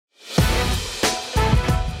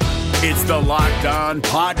It's the Locked On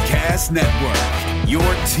Podcast Network, your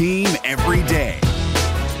team every day.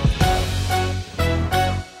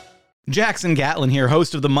 Jackson Gatlin here,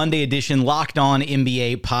 host of the Monday edition Locked On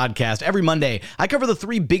NBA podcast. Every Monday, I cover the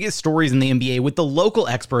three biggest stories in the NBA with the local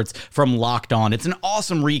experts from Locked On. It's an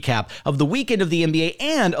awesome recap of the weekend of the NBA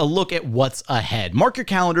and a look at what's ahead. Mark your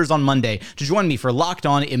calendars on Monday to join me for Locked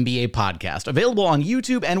On NBA podcast, available on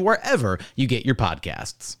YouTube and wherever you get your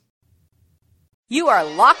podcasts. You are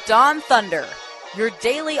Locked On Thunder, your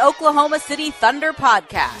daily Oklahoma City Thunder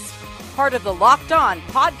podcast. Part of the Locked On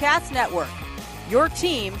Podcast Network, your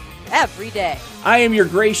team every day. I am your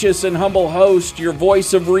gracious and humble host, your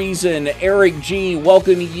voice of reason, Eric G.,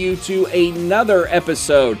 welcoming you to another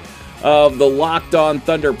episode of the Locked On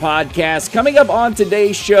Thunder podcast. Coming up on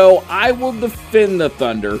today's show, I will defend the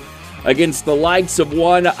Thunder against the likes of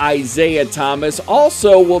one Isaiah Thomas.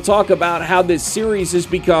 Also, we'll talk about how this series has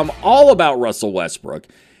become all about Russell Westbrook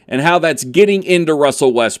and how that's getting into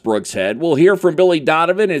Russell Westbrook's head. We'll hear from Billy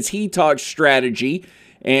Donovan as he talks strategy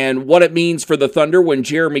and what it means for the Thunder when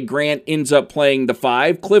Jeremy Grant ends up playing the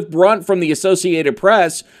five. Cliff Brunt from the Associated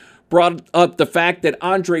Press brought up the fact that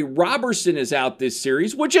Andre Roberson is out this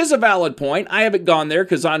series, which is a valid point. I haven't gone there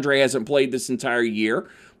because Andre hasn't played this entire year.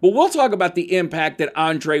 But we'll talk about the impact that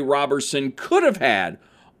Andre Roberson could have had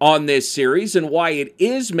on this series and why it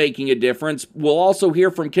is making a difference. We'll also hear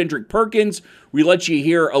from Kendrick Perkins. We let you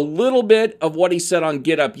hear a little bit of what he said on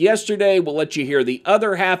Get Up yesterday. We'll let you hear the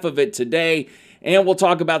other half of it today. And we'll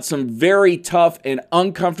talk about some very tough and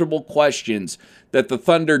uncomfortable questions that the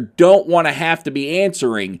Thunder don't want to have to be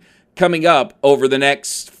answering coming up over the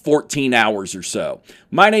next 14 hours or so.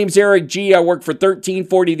 My name's Eric G. I work for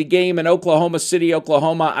 1340 The Game in Oklahoma City,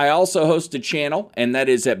 Oklahoma. I also host a channel, and that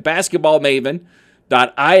is at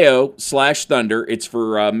basketballmaven.io/Thunder. It's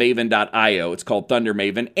for maven.io. It's called Thunder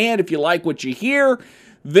Maven. And if you like what you hear,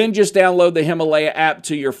 then just download the Himalaya app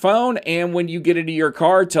to your phone, and when you get into your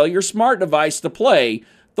car, tell your smart device to play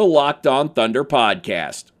the Locked On Thunder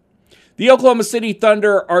podcast. The Oklahoma City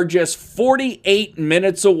Thunder are just 48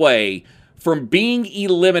 minutes away from being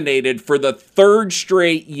eliminated for the third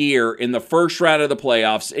straight year in the first round of the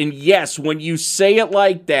playoffs. And yes, when you say it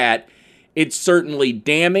like that, it's certainly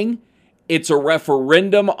damning. It's a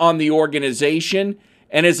referendum on the organization.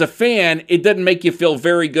 And as a fan, it doesn't make you feel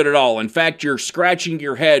very good at all. In fact, you're scratching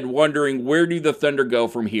your head wondering, where do the Thunder go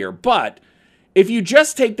from here? But if you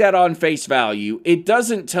just take that on face value, it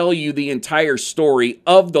doesn't tell you the entire story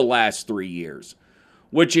of the last 3 years,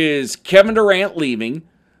 which is Kevin Durant leaving,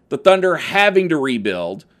 the Thunder having to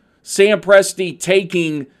rebuild, Sam Presti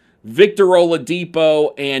taking Victor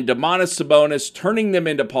Oladipo and Domantas Sabonis, turning them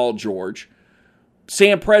into Paul George,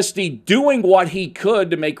 Sam Presti doing what he could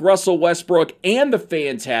to make Russell Westbrook and the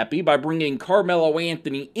fans happy by bringing Carmelo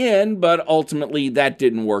Anthony in, but ultimately that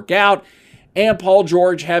didn't work out. And Paul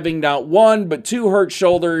George having not one, but two hurt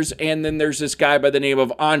shoulders. And then there's this guy by the name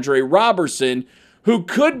of Andre Roberson, who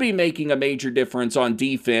could be making a major difference on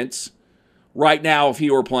defense right now if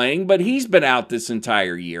he were playing, but he's been out this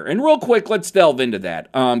entire year. And real quick, let's delve into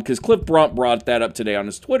that, because Cliff Brunt brought that up today on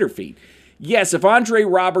his Twitter feed. Yes, if Andre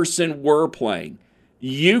Roberson were playing,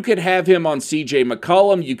 you could have him on C.J.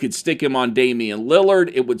 McCollum. You could stick him on Damian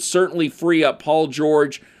Lillard. It would certainly free up Paul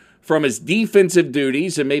George from his defensive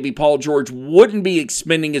duties, and maybe Paul George wouldn't be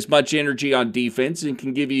expending as much energy on defense and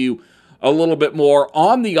can give you a little bit more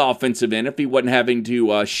on the offensive end if he wasn't having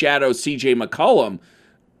to shadow C.J. McCollum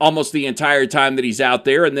almost the entire time that he's out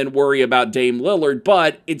there and then worry about Dame Lillard.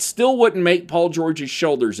 But it still wouldn't make Paul George's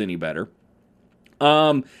shoulders any better.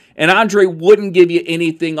 And Andre wouldn't give you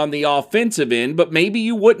anything on the offensive end, but maybe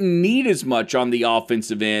you wouldn't need as much on the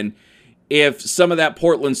offensive end if some of that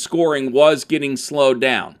Portland scoring was getting slowed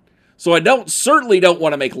down. So I certainly don't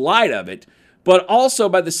want to make light of it, but also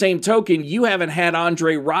by the same token, you haven't had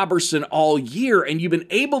Andre Roberson all year, and you've been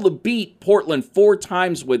able to beat Portland 4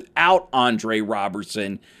 times without Andre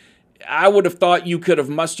Roberson. I would have thought you could have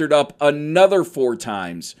mustered up another 4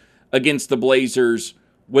 times against the Blazers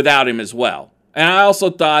without him as well. And I also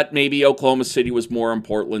thought maybe Oklahoma City was more in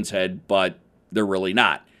Portland's head, but they're really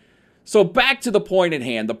not. So back to the point at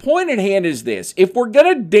hand. The point at hand is this. If we're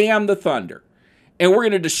going to damn the Thunder and we're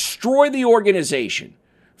going to destroy the organization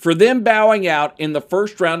for them bowing out in the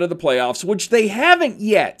first round of the playoffs, which they haven't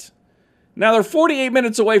yet. Now, they're 48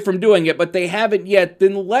 minutes away from doing it, but they haven't yet.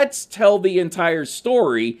 Then let's tell the entire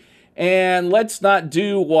story, and let's not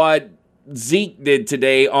do what Zeke did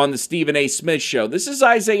today on the Stephen A. Smith Show. This is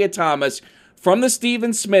Isaiah Thomas from the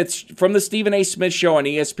Stephen A. Smith Show on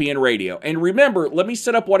ESPN Radio. And remember, let me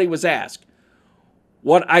set up what he was asked.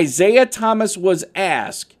 What Isaiah Thomas was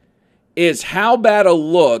asked is, how bad a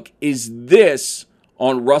look is this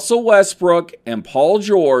on Russell Westbrook and Paul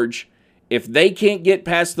George if they can't get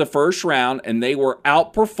past the first round, and they were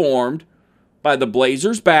outperformed by the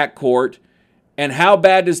Blazers backcourt. And how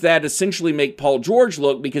bad does that essentially make Paul George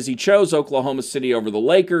look because he chose Oklahoma City over the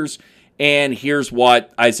Lakers? And here's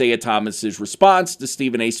what Isaiah Thomas's response to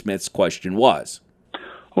Stephen A. Smith's question was.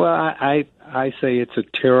 Well, I say it's a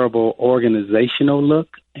terrible organizational look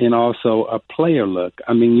and also a player look.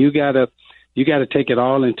 I mean, you gotta take it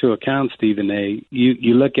all into account, Stephen A.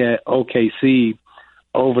 You look at OKC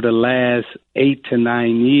over the last 8 to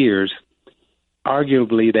 9 years.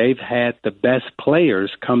 Arguably, they've had the best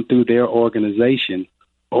players come through their organization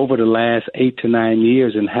over the last 8 to 9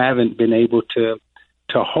 years and haven't been able to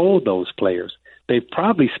hold those players. They've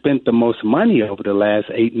probably spent the most money over the last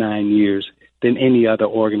 8-9 years than any other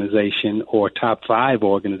organization or top 5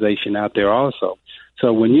 organization out there also.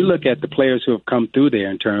 So when you look at the players who have come through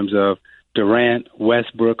there in terms of Durant,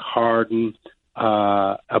 Westbrook, Harden,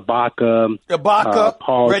 Ibaka,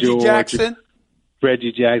 Paul Reggie George,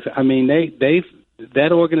 Reggie Jackson. I mean,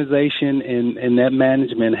 that organization and that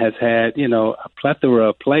management has had, a plethora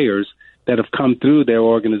of players that have come through their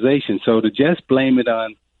organization. So to just blame it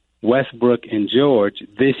on Westbrook and George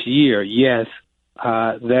this year, yes,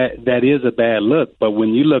 that is a bad look. But when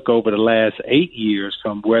you look over the last 8 years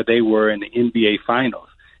from where they were in the NBA Finals,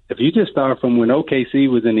 if you just start from when OKC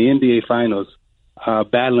was in the NBA Finals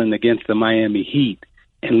battling against the Miami Heat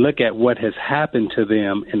and look at what has happened to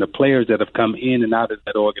them and the players that have come in and out of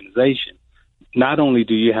that organization, not only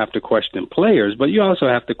do you have to question players, but you also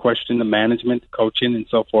have to question the management, coaching, and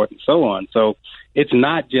so forth and so on. So it's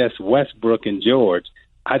not just Westbrook and George.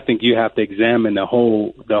 I think you have to examine the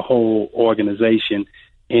whole organization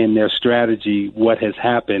and their strategy, what has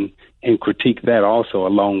happened, and critique that also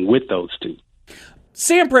along with those two.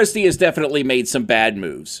 Sam Presti has definitely made some bad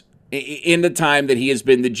moves in the time that he has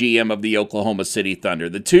been the GM of the Oklahoma City Thunder.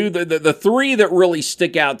 The three that really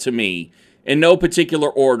stick out to me in no particular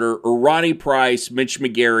order are Ronnie Price, Mitch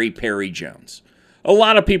McGary, Perry Jones. A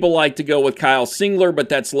lot of people like to go with Kyle Singler, but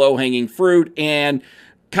that's low-hanging fruit, and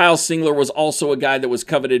Kyle Singler was also a guy that was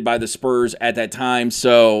coveted by the Spurs at that time,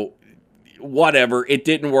 so whatever. It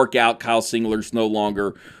didn't work out. Kyle Singler's no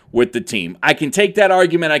longer with the team. I can take that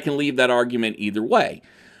argument. I can leave that argument either way.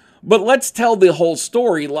 But let's tell the whole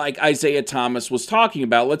story like Isaiah Thomas was talking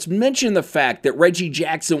about. Let's mention the fact that Reggie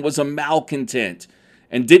Jackson was a malcontent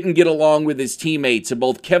and didn't get along with his teammates, and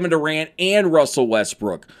both Kevin Durant and Russell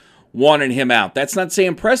Westbrook wanted him out. That's not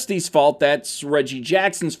Sam Presti's fault. That's Reggie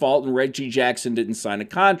Jackson's fault, and Reggie Jackson didn't sign a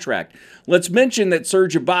contract. Let's mention that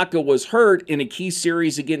Serge Ibaka was hurt in a key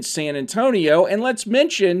series against San Antonio, and let's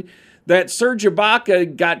mention that Serge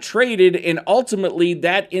Ibaka got traded, and ultimately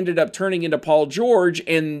that ended up turning into Paul George,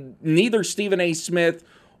 and neither Stephen A. Smith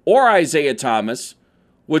or Isaiah Thomas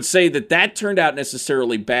would say that turned out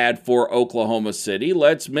necessarily bad for Oklahoma City.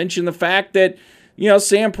 Let's mention the fact that,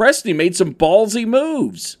 Sam Presti made some ballsy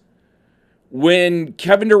moves when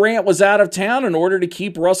Kevin Durant was out of town in order to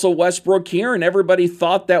keep Russell Westbrook here, and everybody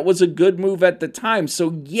thought that was a good move at the time.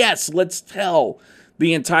 So yes, let's tell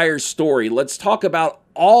the entire story. Let's talk about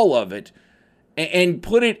all of it and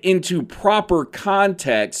put it into proper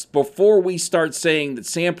context before we start saying that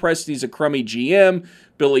Sam Presti's a crummy GM,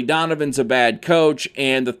 Billy Donovan's a bad coach,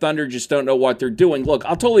 and the Thunder just don't know what they're doing. Look,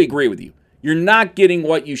 I'll totally agree with you. You're not getting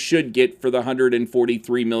what you should get for the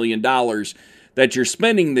 $143 million that you're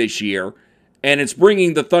spending this year, and it's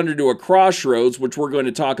bringing the Thunder to a crossroads, which we're going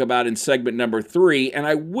to talk about in segment number 3. And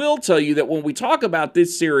I will tell you that when we talk about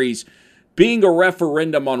this series being a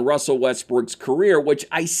referendum on Russell Westbrook's career, which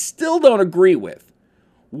I still don't agree with,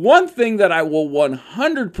 one thing that I will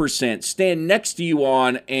 100% stand next to you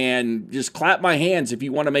on and just clap my hands if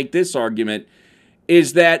you want to make this argument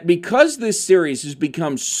is that because this series has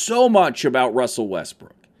become so much about Russell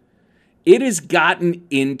Westbrook, it has gotten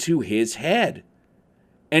into his head.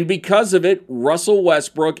 And because of it, Russell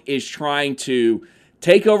Westbrook is trying to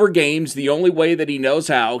take over games the only way that he knows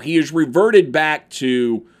how. He's reverted back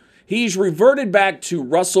to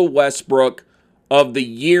Russell Westbrook of the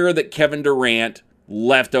year that Kevin Durant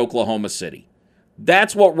left Oklahoma City.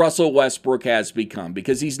 That's what Russell Westbrook has become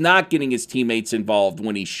because he's not getting his teammates involved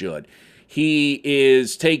when he should. He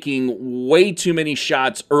is taking way too many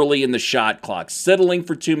shots early in the shot clock, settling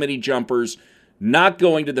for too many jumpers, not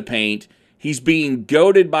going to the paint. He's being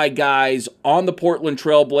goaded by guys on the Portland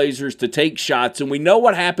Trail Blazers to take shots, and we know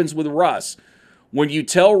what happens with Russ. When you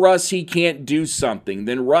tell Russ he can't do something,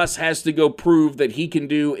 then Russ has to go prove that he can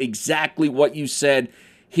do exactly what you said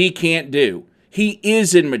he can't do. He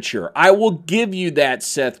is immature. I will give you that,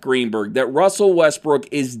 Seth Greenberg, that Russell Westbrook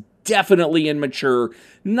is definitely immature,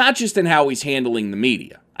 not just in how he's handling the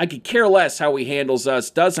media. I could care less how he handles us,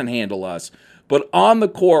 doesn't handle us. But on the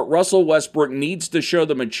court, Russell Westbrook needs to show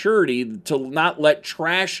the maturity to not let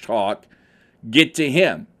trash talk get to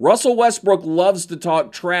him. Russell Westbrook loves to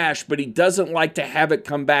talk trash, but he doesn't like to have it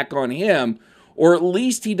come back on him, or at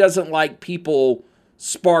least he doesn't like people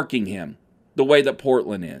sparking him the way that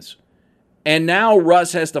Portland is. And now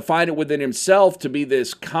Russ has to find it within himself to be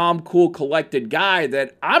this calm, cool, collected guy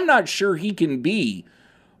that I'm not sure he can be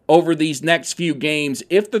over these next few games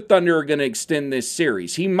if the Thunder are going to extend this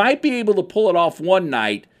series. He might be able to pull it off one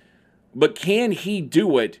night, but can he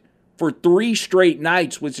do it for 3 straight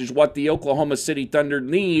nights, which is what the Oklahoma City Thunder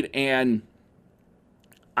need? And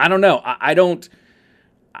I don't know. I don't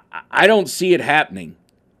see it happening.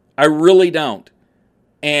 I really don't.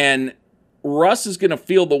 And Russ is going to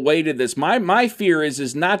feel the weight of this. My fear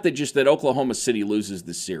is not that just that Oklahoma City loses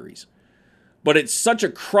this series, but it's such a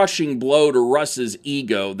crushing blow to Russ's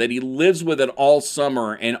ego that he lives with it all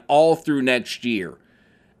summer and all through next year.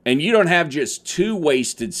 And you don't have just 2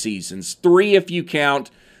 wasted seasons, 3 if you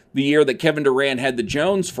count the year that Kevin Durant had the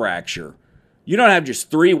Jones fracture. You don't have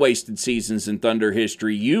just 3 wasted seasons in Thunder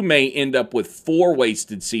history. You may end up with 4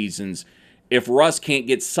 wasted seasons if Russ can't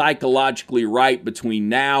get psychologically right between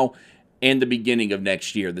now and the beginning of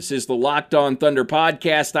next year. This is the Locked On Thunder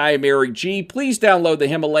podcast. I am Eric G. Please download the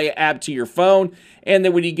Himalaya app to your phone, and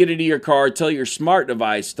then when you get into your car, tell your smart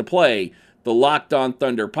device to play the Locked On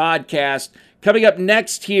Thunder podcast. Coming up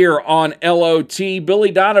next here on LOT,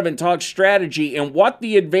 Billy Donovan talks strategy and what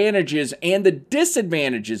the advantages and the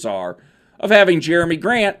disadvantages are of having Jeremy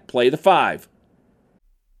Grant play the 5.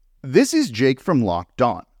 This is Jake from Locked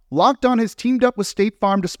On. Locked On has teamed up with State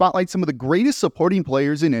Farm to spotlight some of the greatest supporting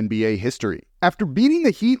players in NBA history. After beating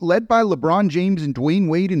the Heat led by LeBron James and Dwayne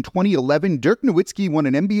Wade in 2011, Dirk Nowitzki won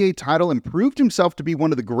an NBA title and proved himself to be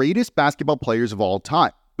one of the greatest basketball players of all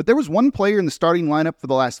time. But there was one player in the starting lineup for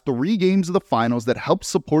the last 3 games of the finals that helped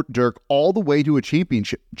support Dirk all the way to a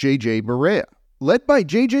championship, JJ Barea. Led by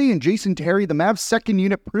JJ and Jason Terry, the Mavs' second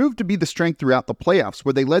unit proved to be the strength throughout the playoffs,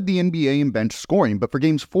 where they led the NBA in bench scoring. But for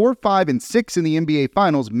games 4, 5, and 6 in the NBA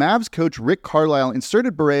Finals, Mavs coach Rick Carlisle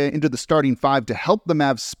inserted Barea into the starting 5 to help the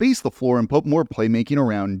Mavs space the floor and put more playmaking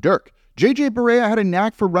around Dirk. JJ Barea had a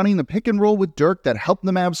knack for running the pick and roll with Dirk that helped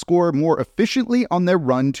the Mavs score more efficiently on their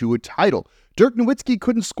run to a title. Dirk Nowitzki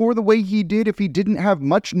couldn't score the way he did if he didn't have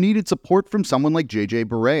much needed support from someone like JJ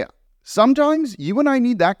Barea. Sometimes you and I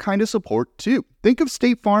need that kind of support too. Think of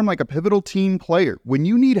State Farm like a pivotal team player. When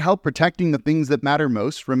you need help protecting the things that matter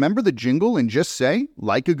most, remember the jingle and just say,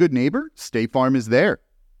 like a good neighbor, State Farm is there.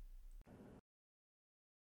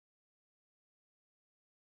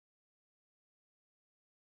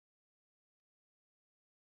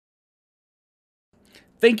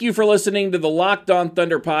 Thank you for listening to the Locked On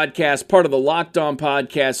Thunder podcast, part of the Locked On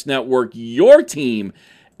Podcast Network, your team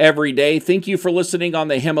every day. Thank you for listening on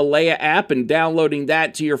the Himalaya app and downloading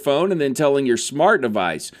that to your phone and then telling your smart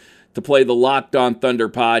device to play the Locked On Thunder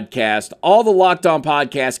podcast. All the Locked On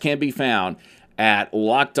podcasts can be found at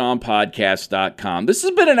LockedOnPodcast.com. This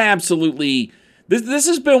has been an absolutely... This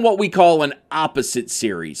has been what we call an opposite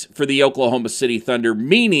series for the Oklahoma City Thunder,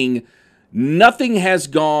 meaning nothing has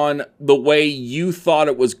gone the way you thought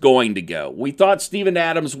it was going to go. We thought Steven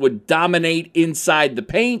Adams would dominate inside the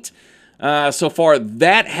paint. So far,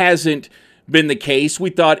 that hasn't been the case.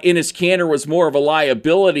 We thought Enes Kanter was more of a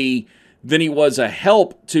liability than he was a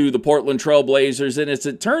help to the Portland Trail Blazers. And as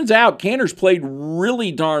it turns out, Kanter's played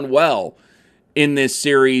really darn well in this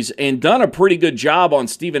series and done a pretty good job on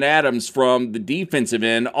Steven Adams from the defensive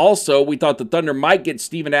end. Also, we thought the Thunder might get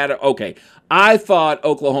Steven Adams. Okay, I thought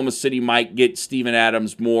Oklahoma City might get Steven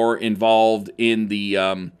Adams more involved in the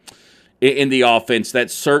offense.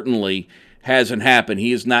 That certainly hasn't happened. He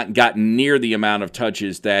has not gotten near the amount of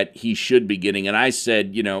touches that he should be getting. And I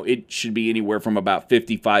said, it should be anywhere from about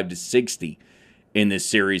 55 to 60 in this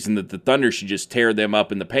series, and that the Thunder should just tear them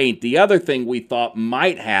up in the paint. The other thing we thought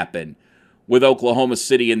might happen with Oklahoma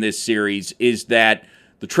City in this series is that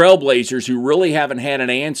the Trailblazers, who really haven't had an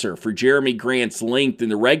answer for Jeremy Grant's length in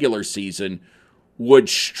the regular season, would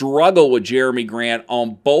struggle with Jeremy Grant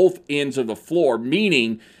on both ends of the floor,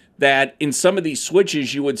 meaning that in some of these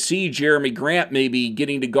switches, you would see Jeremy Grant maybe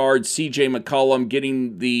getting to guard C.J. McCollum,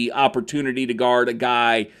 getting the opportunity to guard a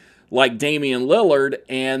guy like Damian Lillard,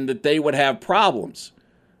 and that they would have problems.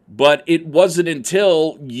 But it wasn't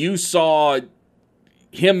until you saw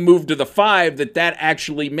him move to the 5 that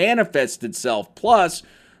actually manifests itself. Plus,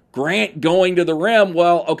 Grant going to the rim,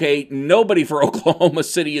 well, okay, nobody for Oklahoma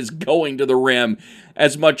City is going to the rim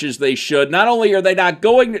as much as they should. Not only are they not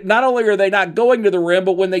going to the rim,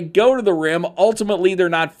 but when they go to the rim, ultimately they're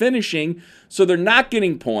not finishing, so they're not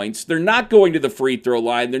getting points. They're not going to the free throw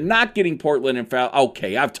line. They're not getting Portland in foul.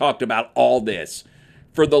 Okay, I've talked about all this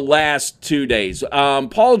for the last 2 days.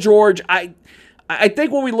 Paul George, I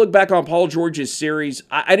think when we look back on Paul George's series,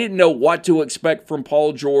 I didn't know what to expect from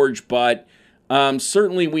Paul George, but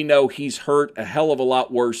certainly we know he's hurt a hell of a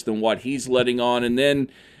lot worse than what he's letting on. And then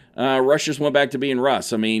Russ just went back to being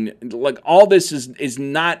Russ. I mean, like, all this is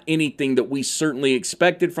not anything that we certainly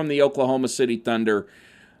expected from the Oklahoma City Thunder.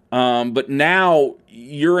 But now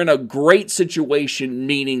you're in a great situation,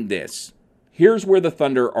 meaning this. Here's where the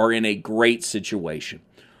Thunder are in a great situation.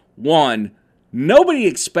 One, nobody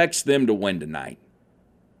expects them to win tonight.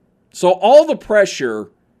 So all the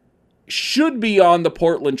pressure should be on the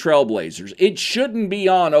Portland Trailblazers. It shouldn't be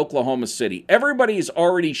on Oklahoma City. Everybody's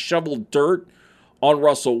already shoveled dirt on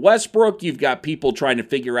Russell Westbrook. You've got people trying to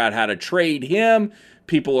figure out how to trade him.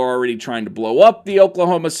 People are already trying to blow up the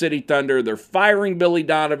Oklahoma City Thunder. They're firing Billy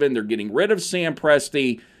Donovan. They're getting rid of Sam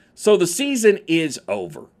Presti. So the season is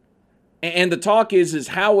over. And the talk is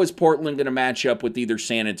how is Portland going to match up with either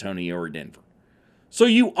San Antonio or Denver? So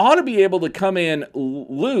you ought to be able to come in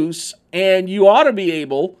loose, and you ought to be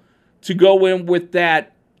able to go in with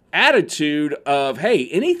that attitude of, hey,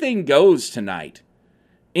 anything goes tonight.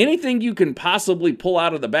 Anything you can possibly pull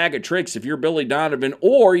out of the bag of tricks if you're Billy Donovan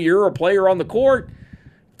or you're a player on the court,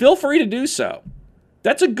 feel free to do so.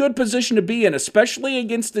 That's a good position to be in, especially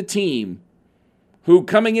against a team who,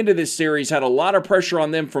 coming into this series, had a lot of pressure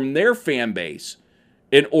on them from their fan base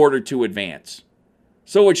in order to advance.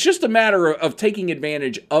 So it's just a matter of taking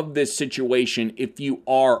advantage of this situation if you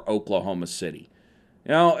are Oklahoma City.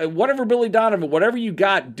 You know, whatever Billy Donovan, whatever you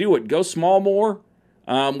got, do it. Go small more,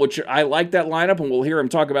 which I like that lineup, and we'll hear him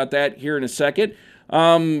talk about that here in a second.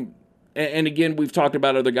 And again, we've talked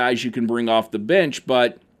about other guys you can bring off the bench,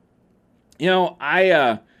 but, you know,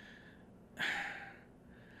 I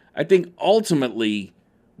think ultimately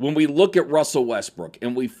when we look at Russell Westbrook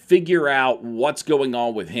and we figure out what's going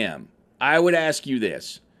on with him, I would ask you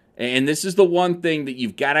this, and this is the one thing that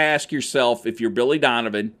you've got to ask yourself if you're Billy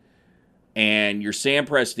Donovan and you're Sam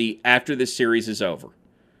Presti after this series is over.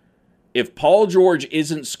 If Paul George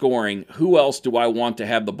isn't scoring, who else do I want to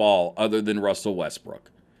have the ball other than Russell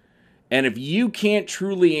Westbrook? And if you can't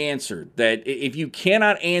truly answer that, if you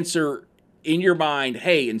cannot answer in your mind,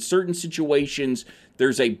 hey, in certain situations,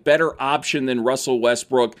 there's a better option than Russell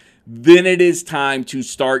Westbrook, then it is time to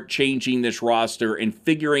start changing this roster and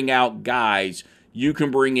figuring out guys you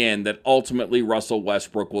can bring in that ultimately Russell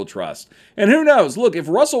Westbrook will trust. And who knows? Look, if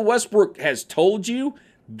Russell Westbrook has told you,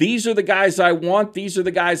 these are the guys I want, these are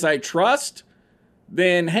the guys I trust,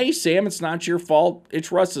 then, hey, Sam, it's not your fault.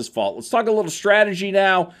 It's Russ's fault. Let's talk a little strategy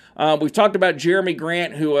now. We've talked about Jeremy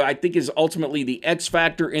Grant, who I think is ultimately the X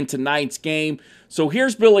factor in tonight's game. So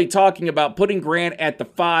here's Billy talking about putting Grant at the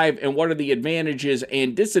 5 and what are the advantages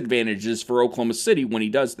and disadvantages for Oklahoma City when he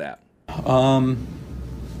does that.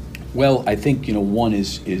 Well, I think, one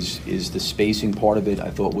is the spacing part of it.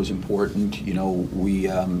 I thought was important.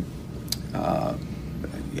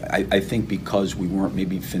 I think because we weren't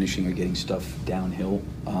maybe finishing or getting stuff downhill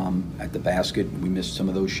at the basket, we missed some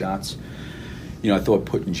of those shots. I thought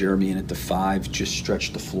putting Jeremy in at the 5 just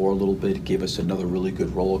stretched the floor a little bit. It gave us another really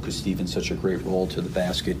good roller because Steven's such a great roll to the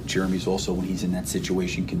basket. Jeremy's also, when he's in that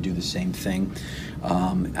situation, can do the same thing.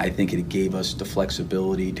 I think it gave us the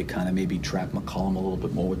flexibility to kind of maybe trap McCollum a little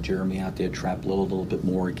bit more with Jeremy out there, trap Little a little bit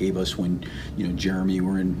more. It gave us when, Jeremy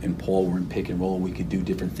and Paul were in pick and roll, we could do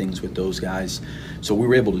different things with those guys. So we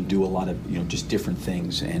were able to do a lot of, just different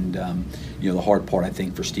things. And, the hard part, I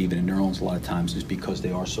think, for Steven and Nerlens a lot of times is because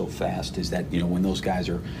they are so fast is that, when those guys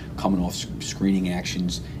are coming off screening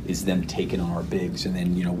actions, is them taking on our bigs. And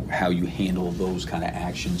then, how you handle those kind of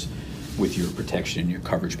actions with your protection and your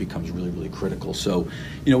coverage becomes really, really critical. So,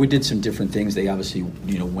 we did some different things. They obviously,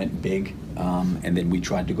 went big, and then we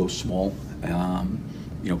tried to go small,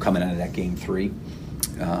 coming out of that game 3.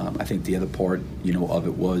 I think the other part, of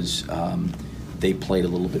it was they played a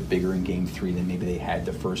little bit bigger in game 3 than maybe they had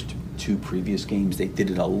the first 2 previous games. They did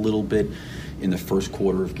it a little bit in the first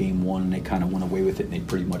quarter of game 1, and they kind of went away with it, and they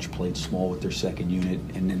pretty much played small with their second unit,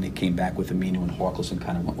 and then they came back with Aminu and Harkless and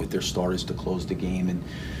kind of went with their starters to close the game. And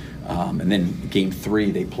then game 3,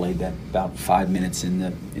 they played that about 5 minutes in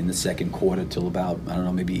the second quarter till about,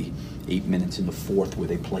 maybe 8 minutes in the fourth, where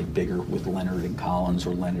they played bigger with Leonard and Collins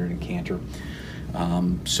or Leonard and Cantor.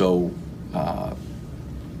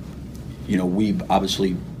 We've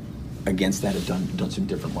obviously against that have done some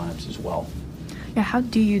different lineups as well. Yeah, how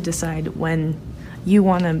do you decide when you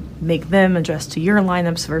want to make them adjust to your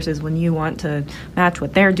lineups versus when you want to match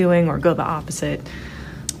what they're doing or go the opposite?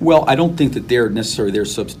 Well, I don't think that their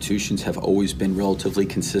substitutions have always been relatively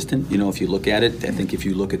consistent. If you look at it, I think if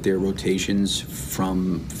you look at their rotations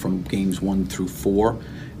from games 1 through 4,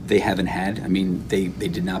 they haven't had. I mean, they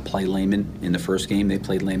did not play Lehman in the first game. They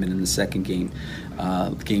played Lehman in the second game.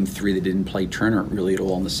 Game 3, they didn't play Turner really at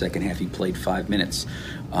all in the second half. He played 5 minutes.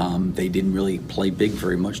 They didn't really play big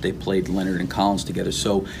very much. They played Leonard and Collins together.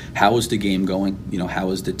 So how is the game going? How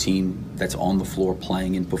is the team that's on the floor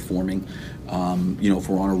playing and performing? If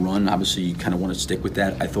we're on a run, obviously you kind of want to stick with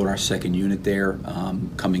that. I thought our second unit there,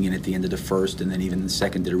 coming in at the end of the first and then even the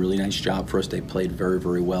second, did a really nice job for us. They played very,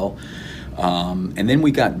 very well. And then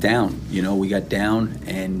we got down,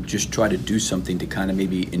 and just try to do something to kind of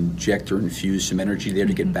maybe inject or infuse some energy there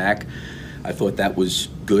to get back. I thought that was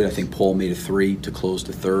good. I think Paul made a 3 to close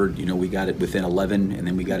the third. We got it within 11, and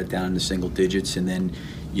then we got it down into single digits, and then,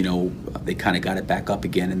 they kind of got it back up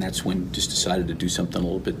again, and that's when just decided to do something a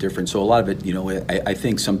little bit different. So a lot of it, I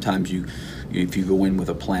think sometimes if you go in with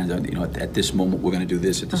a plan, at this moment we're going to do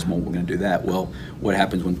this, at this moment we're going to do that. Well, what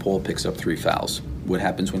happens when Paul picks up 3 fouls? What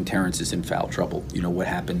happens when Terrence is in foul trouble? What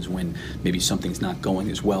happens when maybe something's not going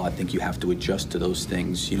as well? I think you have to adjust to those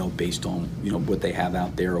things, based on, what they have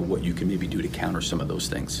out there or what you can maybe do to counter some of those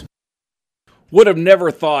things. Would have never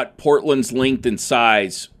thought Portland's length and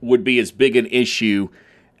size would be as big an issue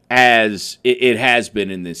as it has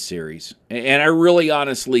been in this series. And I really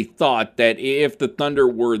honestly thought that if the Thunder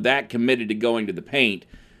were that committed to going to the paint,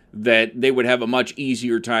 that they would have a much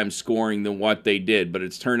easier time scoring than what they did. But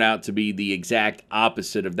it's turned out to be the exact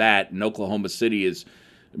opposite of that. And Oklahoma City has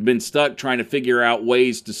been stuck trying to figure out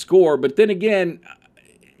ways to score. But then again,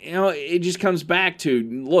 it just comes back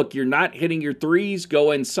to, look, you're not hitting your threes,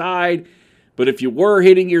 go inside. But if you were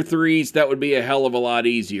hitting your threes, that would be a hell of a lot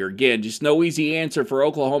easier. Again, just no easy answer for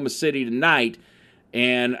Oklahoma City tonight.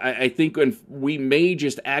 And I think we may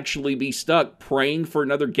just actually be stuck praying for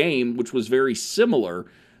another game, which was very similar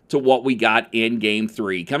to what we got in Game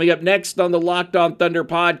 3. Coming up next on the Locked On Thunder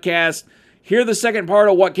podcast, hear the second part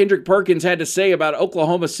of what Kendrick Perkins had to say about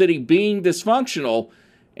Oklahoma City being dysfunctional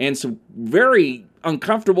and some very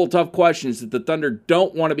uncomfortable, tough questions that the Thunder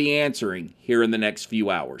don't want to be answering here in the next few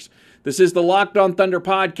hours. This is the Locked On Thunder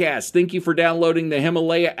podcast. Thank you for downloading the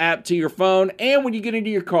Himalaya app to your phone. And when you get into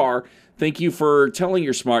your car, thank you for telling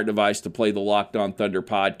your smart device to play the Locked On Thunder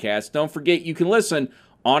podcast. Don't forget you can listen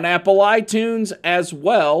on Apple iTunes as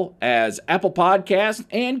well as Apple Podcast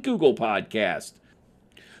and Google Podcast.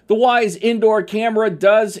 The Wyze indoor camera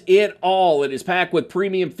does it all. It is packed with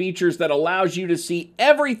premium features that allows you to see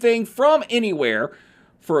everything from anywhere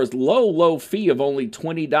for a low fee of only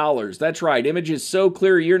 $20. That's right, images so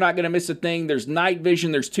clear you're not going to miss a thing. There's night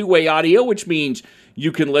vision, there's two-way audio, which means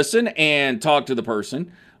you can listen and talk to the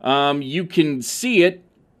person. You can see it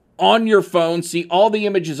on your phone, see all the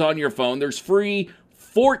images on your phone. There's free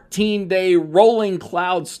 14-day rolling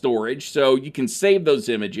cloud storage, so you can save those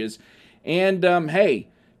images. And hey,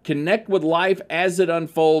 connect with life as it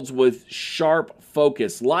unfolds with sharp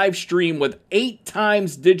focus. Live stream with 8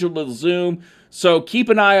 times digital zoom. So keep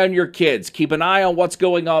an eye on your kids. Keep an eye on what's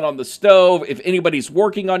going on the stove. If anybody's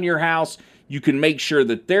working on your house, you can make sure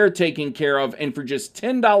that they're taken care of. And for just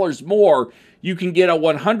 $10 more, you can get a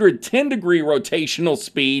 110-degree rotational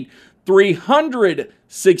speed,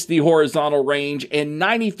 360 horizontal range, and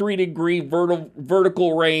 93-degree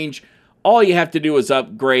vertical range. All you have to do is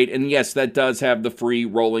upgrade. And yes, that does have the free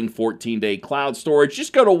rolling 14-day cloud storage.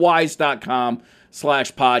 Just go to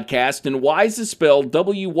wyze.com/podcast. And Wyze is spelled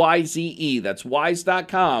W-Y-Z-E. That's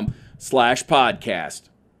wyze.com/podcast.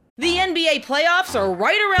 The NBA playoffs are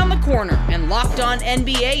right around the corner, and Locked On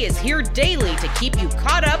NBA is here daily to keep you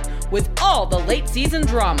caught up with all the late season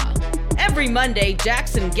drama. Every Monday,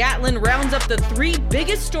 Jackson Gatlin rounds up the 3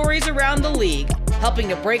 biggest stories around the league, helping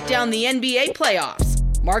to break down the NBA playoffs.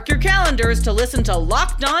 Mark your calendars to listen to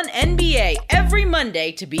Locked On NBA every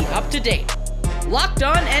Monday to be up to date. Locked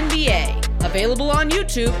On NBA, available on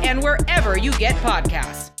YouTube and wherever you get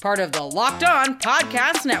podcasts. Part of the Locked On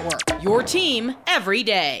Podcast Network, your team every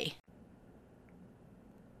day.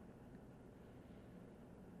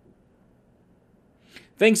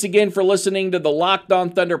 Thanks again for listening to the Locked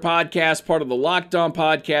On Thunder podcast, part of the Locked On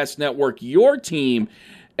Podcast Network, your team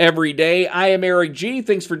every day. I am Eric G.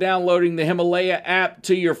 Thanks for downloading the Himalaya app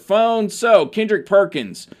to your phone. So, Kendrick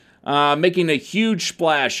Perkins making a huge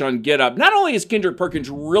splash on Get Up. Not only is Kendrick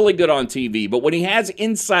Perkins really good on TV, but when he has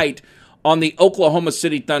insight on the Oklahoma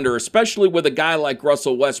City Thunder, especially with a guy like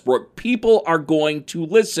Russell Westbrook, people are going to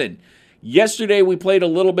listen. Yesterday, we played a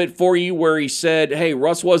little bit for you where he said, hey,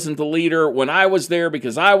 Russ wasn't the leader when I was there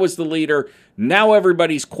because I was the leader. Now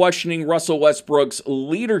everybody's questioning Russell Westbrook's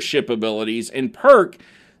leadership abilities. And Perk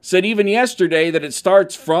said even yesterday that it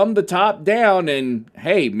starts from the top down. And,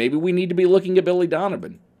 hey, maybe we need to be looking at Billy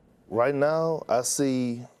Donovan. Right now, I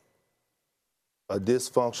see a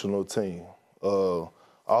dysfunctional team.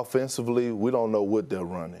 Offensively, we don't know what they're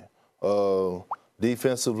running.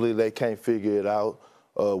 Defensively, they can't figure it out.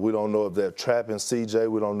 We don't know if they're trapping CJ.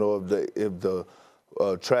 We don't know if the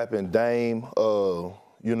trapping Dame.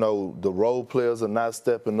 The role players are not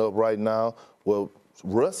stepping up right now. Well,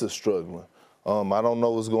 Russ is struggling. I don't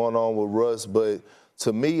know what's going on with Russ, but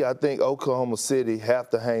to me, I think Oklahoma City have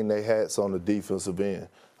to hang their hats on the defensive end.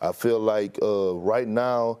 I feel like right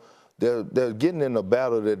now they're getting in a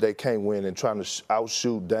battle that they can't win and trying to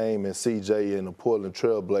outshoot Dame and CJ and the Portland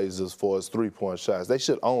Trail Blazers as far as three-point shots. They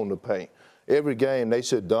should own the paint. Every game, they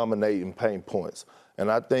should dominate in paint points.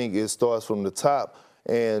 And I think it starts from the top.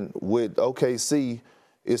 And with OKC,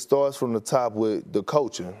 it starts from the top with the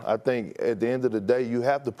coaching. I think at the end of the day, you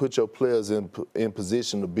have to put your players in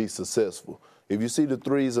position to be successful. If you see the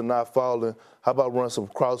threes are not falling, how about run some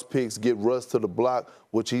cross picks, get Russ to the block,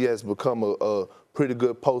 which he has become a pretty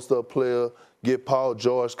good post-up player, get Paul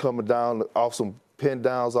George coming down off some pin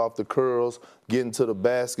downs off the curls, getting to the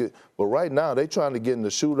basket. But right now, they're trying to get in the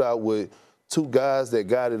shootout with two guys that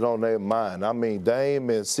got it on their mind. I mean, Dame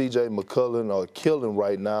and C.J. McCollum are killing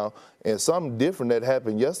right now. And something different that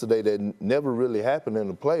happened yesterday that never really happened in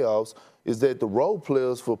the playoffs is that the role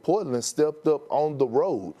players for Portland stepped up on the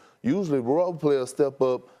road. Usually role players step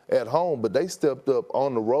up at home, but they stepped up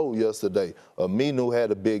on the road yesterday. Aminu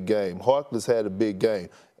had a big game. Harkless had a big game.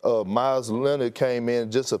 Miles Leonard came in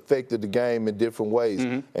and just affected the game in different ways.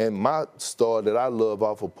 Mm-hmm. And my star that I love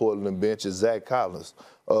off of Portland bench is Zach Collins.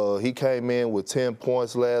 He came in with 10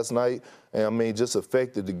 points last night, and, I mean, just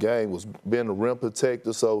affected the game, was being a rim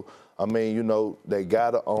protector. So, I mean, they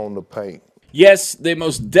got to own the paint. Yes, they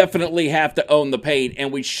most definitely have to own the paint,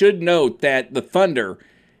 and we should note that the Thunder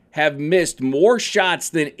have missed more shots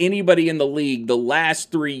than anybody in the league the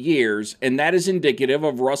last 3 years, and that is indicative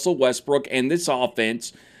of Russell Westbrook and this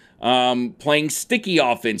offense playing sticky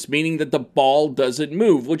offense, meaning that the ball doesn't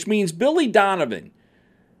move, which means Billy Donovan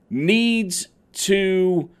needs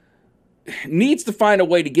to find a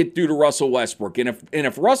way to get through to Russell Westbrook. And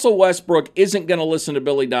if Russell Westbrook isn't going to listen to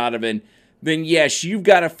Billy Donovan, then yes, you've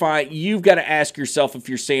got to ask yourself, if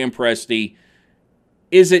you're Sam Presti,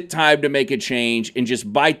 is it time to make a change and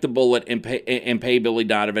just bite the bullet and pay Billy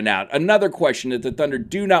Donovan out? Another question that the Thunder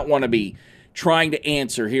do not want to be trying to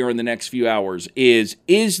answer here in the next few hours is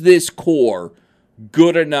this core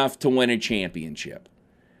good enough to win a championship?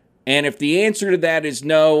 And if the answer to that is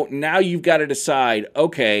no, now you've got to decide,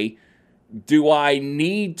 okay, do I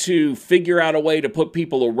need to figure out a way to put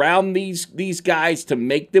people around these guys to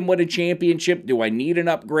make them win a championship? Do I need an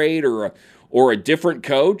upgrade or a different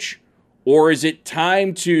coach? Or is it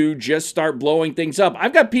time to just start blowing things up?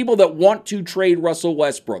 I've got people that want to trade Russell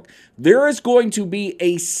Westbrook. There is going to be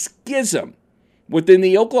a schism within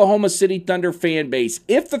the Oklahoma City Thunder fan base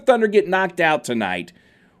if the Thunder get knocked out tonight,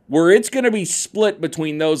 where it's going to be split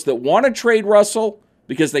between those that want to trade Russell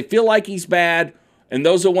because they feel like he's bad and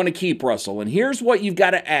those that want to keep Russell. And here's what you've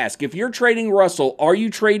got to ask. If you're trading Russell, are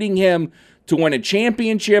you trading him to win a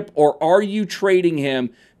championship, or are you trading him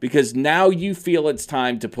because now you feel it's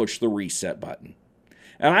time to push the reset button?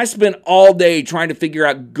 And I spent all day trying to figure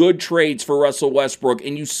out good trades for Russell Westbrook,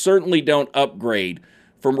 and you certainly don't upgrade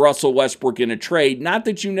from Russell Westbrook in a trade. Not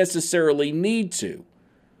that you necessarily need to.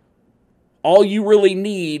 All you really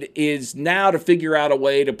need is now to figure out a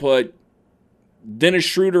way to put Dennis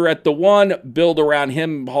Schroeder at the one, build around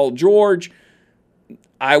him and Paul George.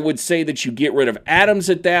 I would say that you get rid of Adams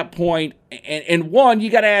at that point. And one, you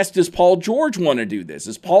got to ask, does Paul George want to do this?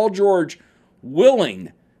 Is Paul George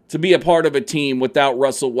willing to be a part of a team without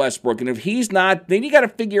Russell Westbrook? And if he's not, then you got to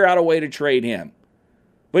figure out a way to trade him.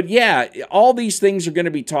 But yeah, all these things are going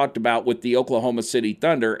to be talked about with the Oklahoma City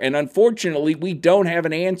Thunder. And unfortunately, we don't have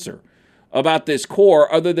an answer about this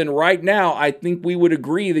core other than right now, I think we would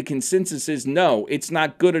agree the consensus is no, it's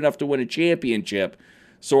not good enough to win a championship.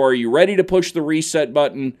 So are you ready to push the reset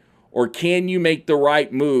button, or can you make the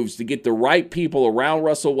right moves to get the right people around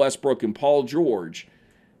Russell Westbrook and Paul George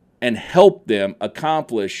and help them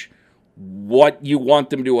accomplish what you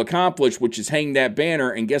want them to accomplish, which is hang that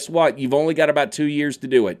banner? And guess what? You've only got about 2 years to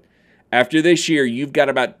do it. After this year, you've got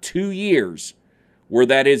about 2 years where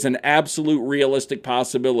that is an absolute realistic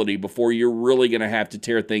possibility before you're really going to have to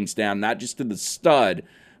tear things down, not just to the stud,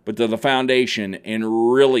 but to the foundation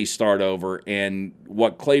and really start over. And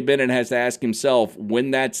what Clay Bennett has to ask himself,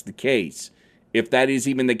 when that's the case, if that is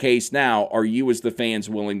even the case now, are you as the fans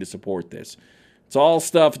willing to support this? It's all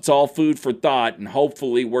stuff, it's all food for thought, and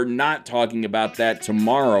hopefully we're not talking about that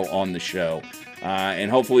tomorrow on the show.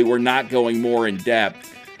 And hopefully we're not going more in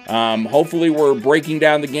depth. Hopefully we're breaking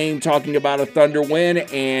down the game, talking about a Thunder win,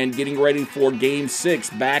 and getting ready for Game 6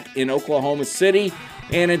 back in Oklahoma City.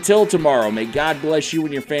 And until tomorrow, may God bless you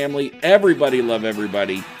and your family. Everybody love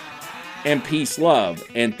everybody. And peace, love,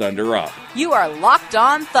 and Thunder up. You are Locked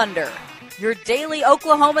On Thunder, your daily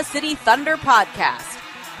Oklahoma City Thunder podcast.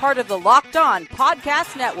 Part of the Locked On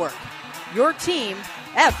Podcast Network, your team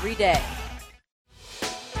every day.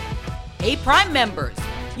 Hey, Prime members,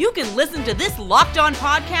 you can listen to this Locked On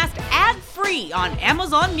podcast ad-free on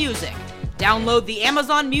Amazon Music. Download the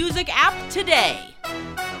Amazon Music app today.